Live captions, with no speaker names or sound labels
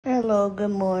Hello,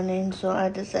 good morning. So I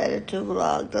decided to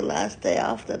vlog the last day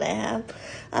off that I have.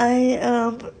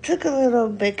 I took a little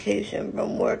vacation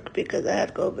from work because I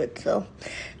had COVID. So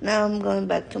now I'm going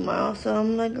back tomorrow. So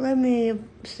I'm like, let me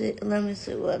see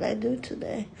what I do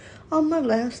today on my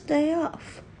last day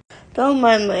off. Don't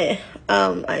mind my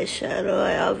eyeshadow.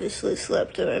 I obviously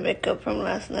slept through my makeup from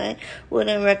last night.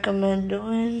 Wouldn't recommend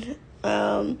doing.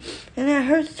 And it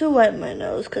hurts to wipe my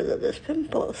nose because of this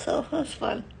pimple. So that's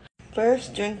fun.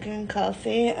 First, drinking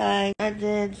coffee, I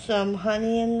did some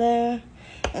honey in there,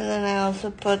 and then I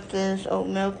also put this oat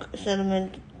milk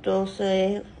cinnamon dulce.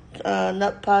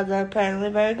 Nut pods are apparently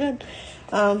very good.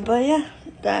 But yeah,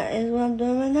 that is what I'm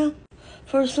doing right now.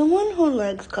 For someone who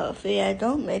likes coffee, I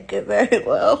don't make it very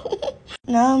well.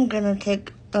 Now I'm gonna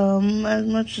take as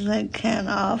much as I can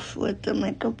off with the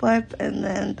makeup wipe, and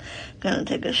then gonna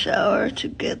take a shower to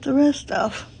get the rest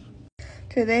off.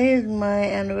 Today is my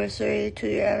anniversary,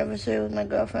 2-year anniversary with my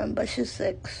girlfriend, but she's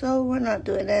sick, so we're not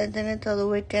doing anything until the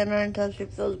weekend or until she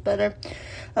feels better.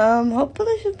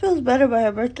 Hopefully she feels better by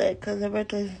her birthday, because her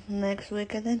birthday's next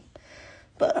week, I think.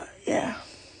 But, yeah.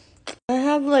 I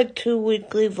have, 2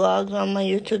 weekly vlogs on my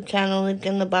YouTube channel, link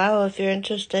in the bio if you're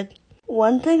interested.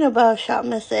 One thing about Shop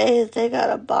Miss A is they got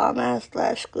a bomb-ass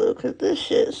lash glue, because this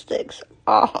shit sticks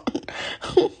on.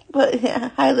 But yeah,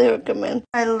 highly recommend.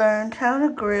 I learned how to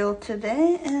grill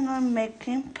today, and I'm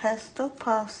making pesto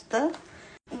pasta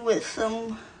with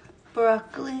some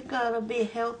broccoli. Gotta be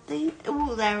healthy.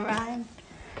 Ooh, that rhymed.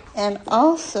 And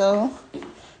also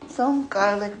some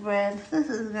garlic bread. This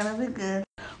is gonna be good.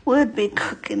 Would be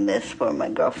cooking this for my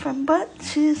girlfriend, but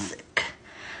she's sick.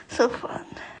 So fun.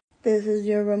 This is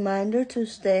your reminder to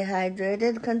stay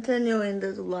hydrated. Continuing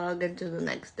this vlog into the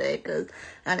next day because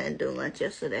I didn't do much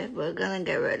yesterday. But gonna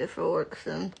get ready for work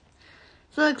soon.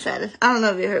 So excited. I don't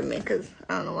know if you heard me because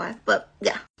I don't know why. But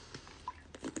yeah.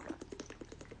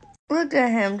 Look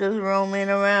at him just roaming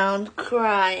around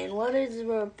crying. What is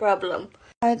your problem?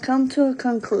 I come to a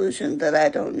conclusion that I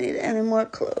don't need any more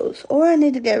clothes. Or I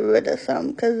need to get rid of some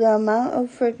because the amount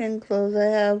of freaking clothes I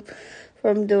have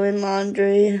from doing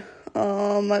laundry.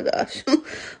 Oh my gosh.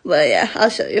 But yeah, I'll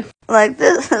show you.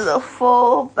 This is a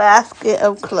full basket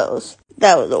of clothes.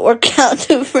 That was a workout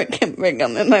to freaking bring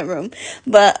them in my room.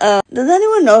 But does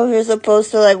anyone know if you're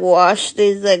supposed to wash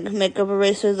these makeup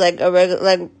erasers a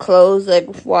regular clothes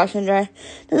wash and dry?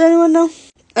 Does anyone know?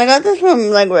 I got this from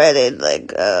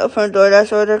Reddit, from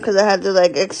DoorDash order because I had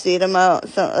to exceed amount,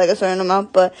 a certain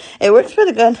amount, but it works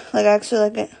pretty good. I actually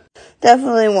like it.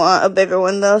 Definitely want a bigger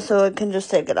one though, so I can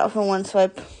just take it off in one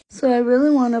swipe. So I really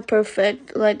want to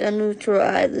perfect a neutral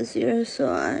eye this year, so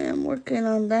I am working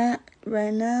on that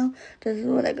right now. This is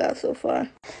what I got so far.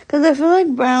 Because I feel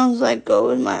like browns go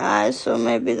with my eyes, so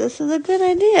maybe this is a good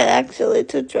idea actually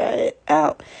to try it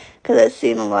out. Because I've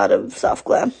seen a lot of soft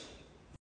glam.